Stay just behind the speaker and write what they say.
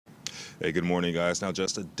Hey, good morning, guys. Now,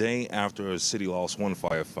 just a day after a city lost one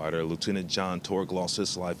firefighter, Lieutenant John Tork lost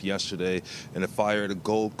his life yesterday in a fire at the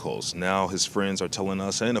Gold Coast. Now, his friends are telling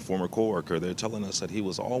us, and a former coworker, they're telling us that he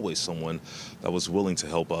was always someone that was willing to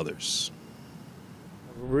help others.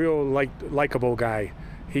 Real likable guy.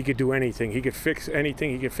 He could do anything. He could fix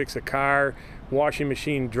anything. He could fix a car, washing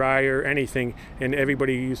machine, dryer, anything. And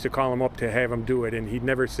everybody used to call him up to have him do it, and he'd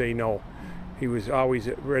never say no. He was always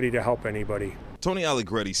ready to help anybody. Tony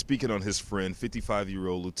Allegretti speaking on his friend,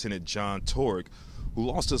 55-year-old Lieutenant John Tork, who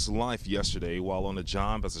lost his life yesterday while on the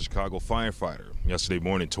job as a Chicago firefighter. Yesterday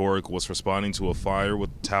morning, Tork was responding to a fire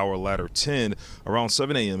with Tower Ladder 10 around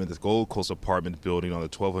 7 a.m. in the Gold Coast apartment building on the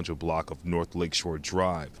 1200 block of North Lakeshore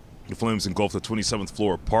Drive. The flames engulfed the 27th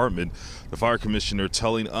floor apartment. The fire commissioner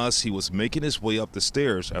telling us he was making his way up the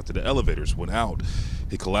stairs after the elevators went out.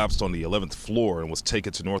 He collapsed on the 11th floor and was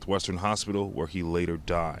taken to Northwestern Hospital, where he later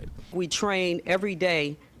died. We train every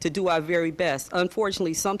day to do our very best.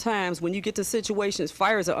 Unfortunately, sometimes when you get to situations,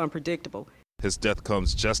 fires are unpredictable. His death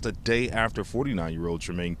comes just a day after 49-year-old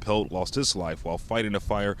Jermaine Pelt lost his life while fighting a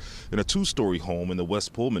fire in a two-story home in the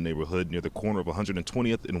West Pullman neighborhood near the corner of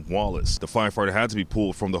 120th and Wallace. The firefighter had to be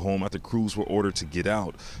pulled from the home after crews were ordered to get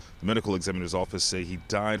out. The medical examiner's office say he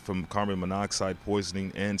died from carbon monoxide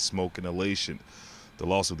poisoning and smoke inhalation. The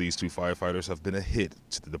loss of these two firefighters have been a hit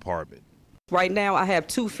to the department. Right now, I have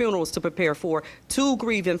 2 funerals to prepare for, 2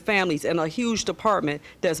 grieving families, and a huge department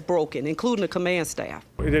that's broken, including the command staff.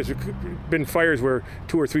 There's been fires where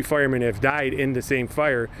 2 or 3 firemen have died in the same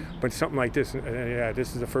fire, but something like this, yeah,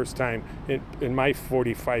 this is the first time in my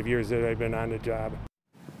 45 years that I've been on the job.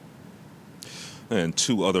 And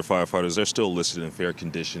 2 other firefighters, they're still listed in fair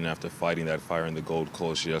condition after fighting that fire in the Gold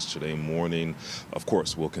Coast yesterday morning. Of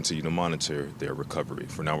course, we'll continue to monitor their recovery.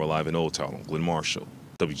 For now, we're live in Old Town. Glenn Marshall,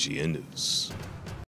 WGN News.